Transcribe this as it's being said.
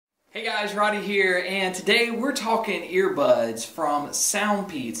Hey guys, Roddy here, and today we're talking earbuds from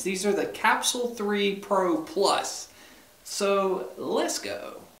SOUNDPEATS. These are the Capsule3 Pro Plus. So let's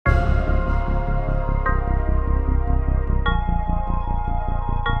go.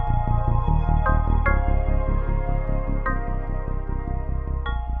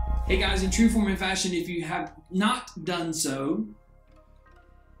 Hey guys, in true form and fashion, if you have not done so,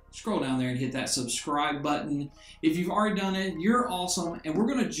 scroll down there and hit that subscribe button. If you've already done it, you're awesome. And we're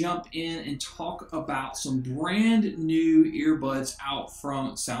going to jump in and talk about some brand new earbuds out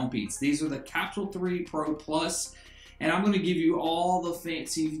from SOUNDPEATS. These are the Capsule3 Pro Plus. And I'm going to give you all the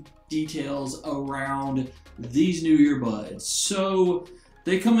fancy details around these new earbuds. So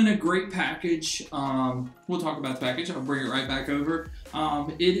they come in a great package. We'll talk about the package. I'll bring it right back over.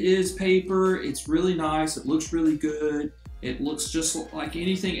 It is paper. It's really nice. It looks really good. It looks just like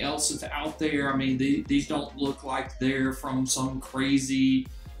anything else that's out there. I mean, these don't look like they're from some crazy,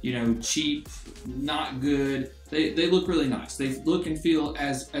 cheap, not good. They look really nice. They look and feel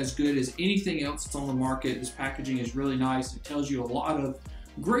as good as anything else that's on the market. This packaging is really nice. It tells you a lot of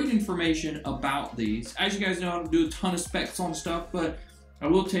great information about these. As you guys know, I don't do a ton of specs on stuff, but I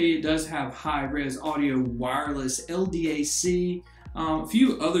will tell you it does have high-res audio, wireless, LDAC, a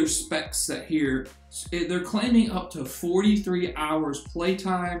few other specs that here. They're claiming up to 43 hours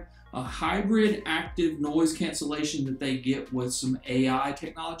playtime, a hybrid active noise cancellation that they get with some AI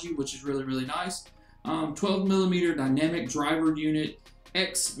technology, which is really, really nice. 12mm dynamic driver unit,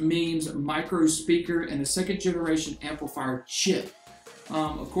 X-MEMS micro speaker, and a second generation amplifier chip.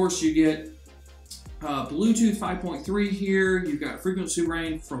 Of course, you get Bluetooth 5.3 here. You've got frequency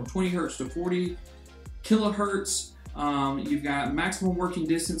range from 20 hertz to 40 kilohertz. You've got maximum working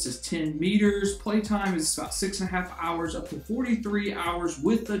distance is 10 meters. Playtime is about 6.5 hours, up to 43 hours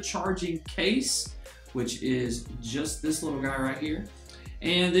with the charging case, which is just this little guy right here.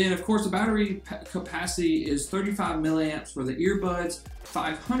 And then, of course, the battery capacity is 35 milliamps for the earbuds,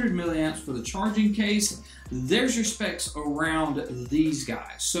 500 milliamps for the charging case. There's your specs around these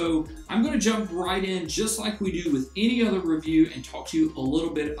guys. So I'm going to jump right in, just like we do with any other review, and talk to you a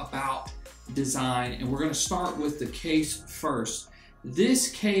little bit about design. And we're going to start with the case first. This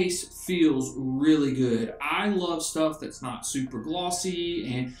case feels really good. I love stuff that's not super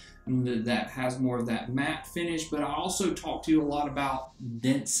glossy and that has more of that matte finish, but I also talk to you a lot about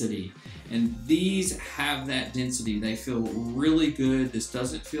density, and these have that density. They feel really good. This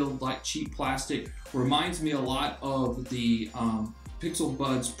doesn't feel like cheap plastic. Reminds me a lot of the Pixel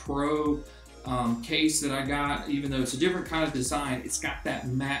Buds Pro case that I got. Even though it's a different kind of design, it's got that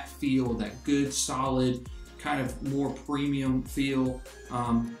matte feel, that good solid kind of more premium feel.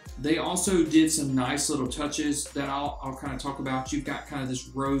 They also did some nice little touches that I'll kind of talk about. You've got kind of this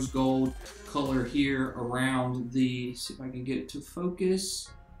rose gold color here around the, see if I can get it to focus.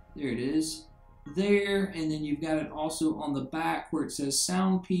 There it is there. And then you've got it also on the back where it says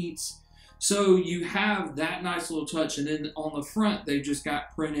SOUNDPEATS. So you have that nice little touch, and then on the front they've just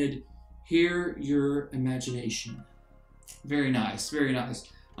got printed, "Hear your imagination." Very nice, very nice.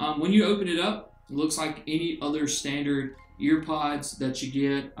 When you open it up, it looks like any other standard earpods that you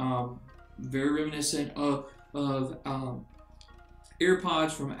get. Very reminiscent of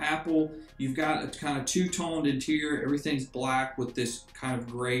AirPods from Apple. You've got a kind of two-toned interior. Everything's black with this kind of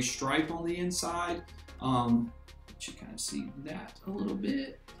gray stripe on the inside. You kind of see that a little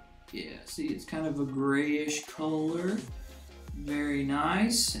bit. Yeah, see, it's kind of a grayish color. Very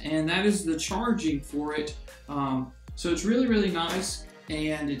nice. And that is the charging for it. So it's really, really nice,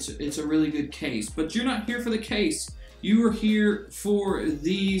 and it's a really good case. But you're not here for the case. You are here for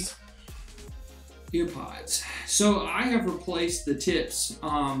these earpods. So I have replaced the tips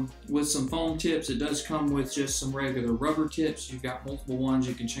with some foam tips. It does come with just some regular rubber tips. You've got multiple ones.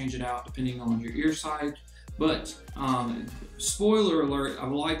 You can change it out depending on your ear size. But spoiler alert, I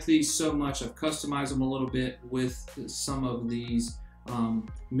like these so much, I've customized them a little bit with some of these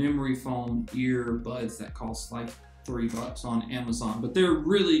memory foam earbuds that cost like $3 on Amazon. But they're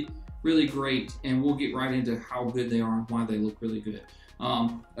really, really great, and we'll get right into how good they are and why they look really good.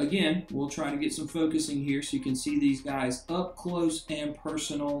 Again, we'll try to get some focusing here so you can see these guys up close and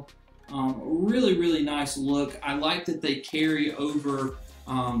personal. Really, really nice look. I like that they carry over.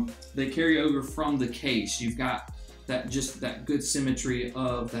 They carry over from the case. You've got that good symmetry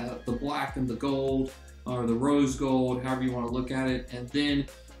of the black and the gold, or the rose gold, however you want to look at it. And then,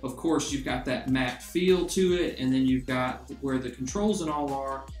 of course, you've got that matte feel to it. And then you've got where the controls and all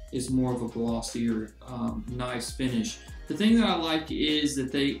are is more of a glossier, nice finish. The thing that I like is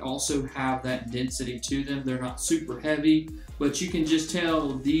that they also have that density to them. They're not super heavy, but you can just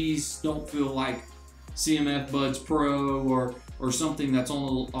tell these don't feel like CMF Buds Pro or something that's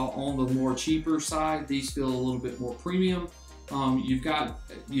on the more cheaper side. These feel a little bit more premium. You've got,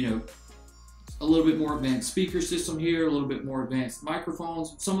 you know, a little bit more advanced speaker system here, a little bit more advanced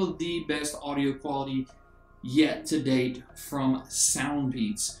microphones, some of the best audio quality yet to date from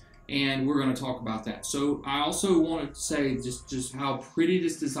SOUNDPEATS, and we're going to talk about that. So I also wanted to say just how pretty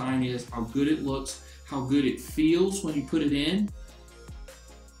this design is, how good it looks, how good it feels when you put it in.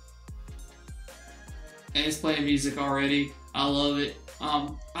 And it's playing music already. I love it.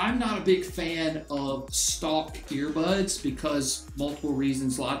 I'm not a big fan of stock earbuds because multiple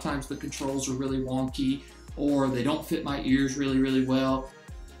reasons. A lot of times the controls are really wonky or they don't fit my ears really well.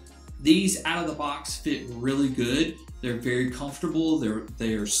 These out of the box fit really good. They're very comfortable.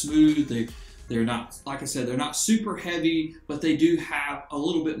 They're smooth. They're not, like I said, they're not super heavy, but they do have a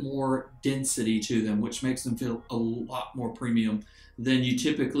little bit more density to them, which makes them feel a lot more premium than you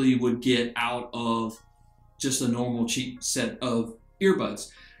typically would get out of just a normal cheap set of earbuds.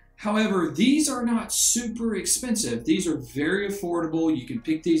 However, these are not super expensive. These are very affordable. You can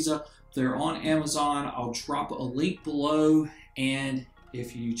pick these up. They're on Amazon. I'll drop a link below, and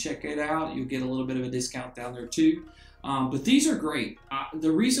if you check it out, you'll get a little bit of a discount down there too. But these are great.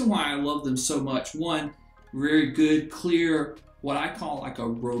 The reason why I love them so much, one, very good, clear, what I call like a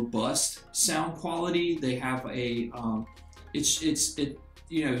robust sound quality. They have a,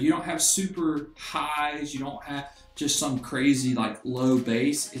 you know, you don't have super highs, you don't have just some crazy like low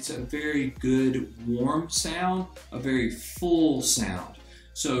bass. It's a very good warm sound, a very full sound.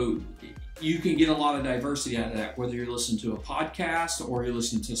 So you can get a lot of diversity out of that, whether you're listening to a podcast or you're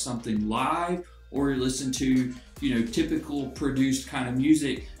listening to something live or you're listening to, you know, typical produced kind of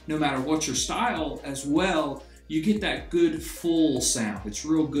music. No matter what your style as well, you get that good full sound. It's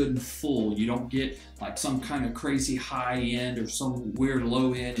real good and full. You don't get like some kind of crazy high end or some weird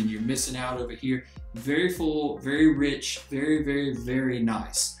low end and you're missing out over here. Very full, very rich, very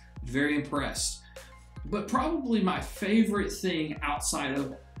nice. Very impressed. But probably my favorite thing outside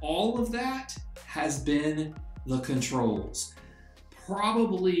of all of that has been the controls.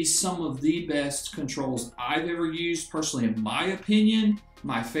 Probably some of the best controls I've ever used, personally in my opinion,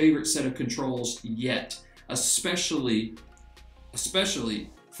 my favorite set of controls yet. Especially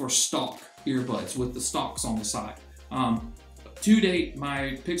for stock earbuds with the stocks on the side. To date,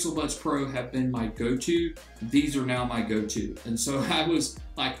 my Pixel Buds Pro have been my go-to. These are now my go-to. And so I was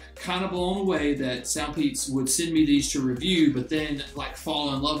like kind of blown away that SOUNDPEATS would send me these to review, but then like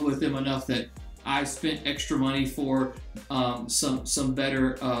fall in love with them enough that I spent extra money for some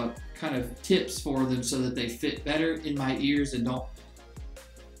better kind of tips for them so that they fit better in my ears and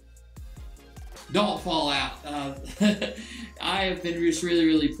don't fall out. I have been just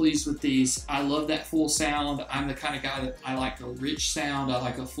really pleased with these. I love that full sound. I'm the kind of guy that I like a rich sound. I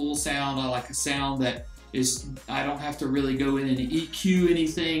like a full sound. I like a sound that is, I don't have to really go in and EQ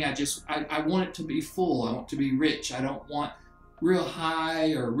anything. I want it to be full. I want it to be rich. I don't want real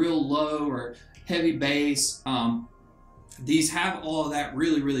high or real low or heavy bass. These have all of that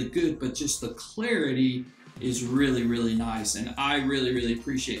really good, but just the clarity is really nice. And I really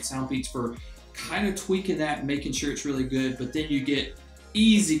appreciate SOUNDPEATS for kind of tweaking that and making sure it's really good. But then you get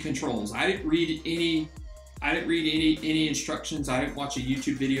easy controls. I didn't read any instructions. I didn't watch a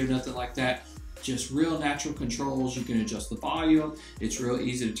YouTube video, nothing like that. Just real natural controls. You can adjust the volume. It's real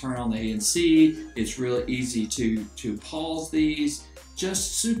easy to turn on the ANC. It's real easy to pause these.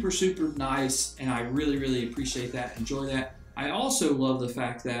 Just super nice, and I really appreciate that, enjoy that. I also love the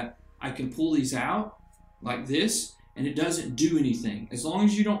fact that I can pull these out like this and it doesn't do anything. As long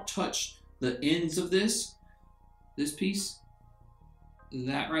as you don't touch the ends of this piece,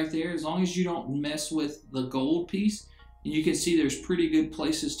 that right there, as long as you don't mess with the gold piece, and you can see there's pretty good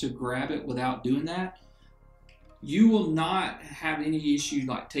places to grab it without doing that, you will not have any issue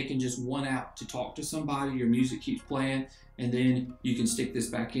like taking just one out to talk to somebody. Your music keeps playing and then you can stick this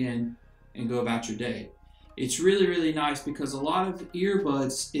back in and go about your day. It's really nice because a lot of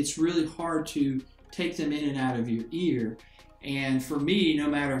earbuds, it's really hard to take them in and out of your ear. And for me, no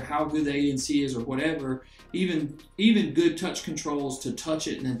matter how good the ANC is or whatever, even good touch controls to touch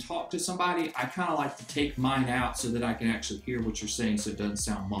it and then talk to somebody, I kind of like to take mine out so that I can actually hear what you're saying so it doesn't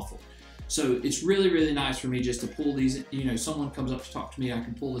sound muffled. So it's really nice for me just to pull these, you know, someone comes up to talk to me, I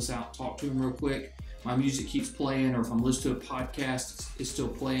can pull this out, talk to them real quick. My music keeps playing, or if I'm listening to a podcast, it's still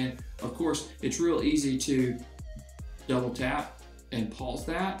playing. Of course, it's real easy to double tap and pause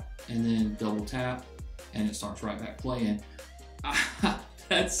that, and then double tap, and it starts right back playing.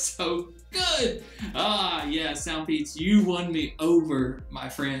 That's so good. Yeah, SOUNDPEATS, you won me over, my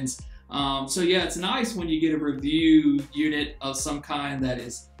friends. So yeah, it's nice when you get a review unit of some kind that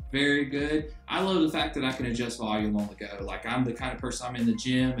is very good. I love the fact that I can adjust volume on the go. Like, I'm the kind of person, I'm in the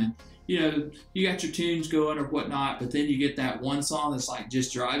gym and you got your tunes going or whatnot, but then you get that one song that's like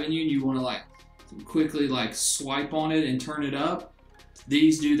just driving you and you want to like quickly like swipe on it and turn it up.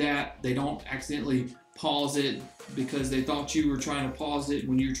 These do that. They don't accidentally pause it because they thought you were trying to pause it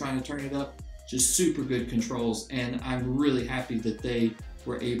when you were trying to turn it up. Just super good controls, and I'm really happy that they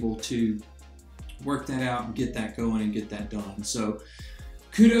were able to work that out and get that going and get that done. So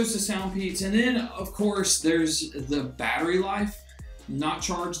kudos to SOUNDPEATS. And then of course there's the battery life. Not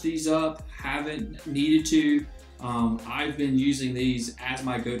charged these up, haven't needed to. I've been using these as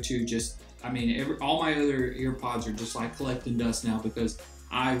my go-to. All my other earpods are just like collecting dust now because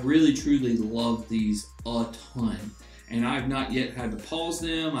I really truly love these a ton. And I've not yet had to pause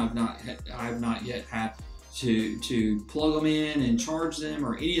them. I've not yet had to plug them in and charge them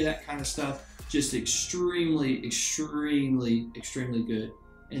or any of that kind of stuff. Just extremely, extremely, extremely good.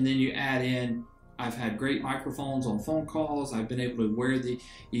 And then you add in, I've had great microphones on phone calls. I've been able to wear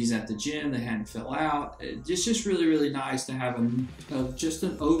these at the gym. They hadn't fell out. It's just really, really nice to have just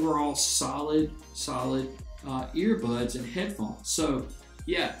an overall solid earbuds and headphones. So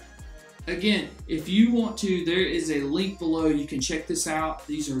yeah, again, if you want to, there is a link below. You can check this out.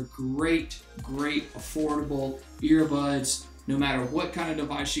 These are great, great, affordable earbuds. No matter what kind of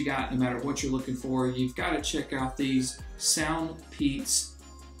device you got, no matter what you're looking for, you've got to check out these SOUNDPEATS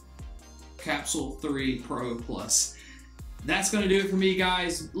Capsule3 Pro Plus. That's going to do it for me,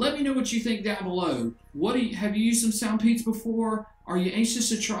 guys. Let me know what you think down below. Have you used some SOUNDPEATS before? Are you anxious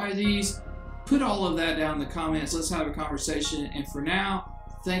to try these? Put all of that down in the comments. Let's have a conversation. And for now,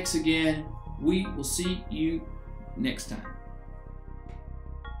 thanks again. We will see you next time.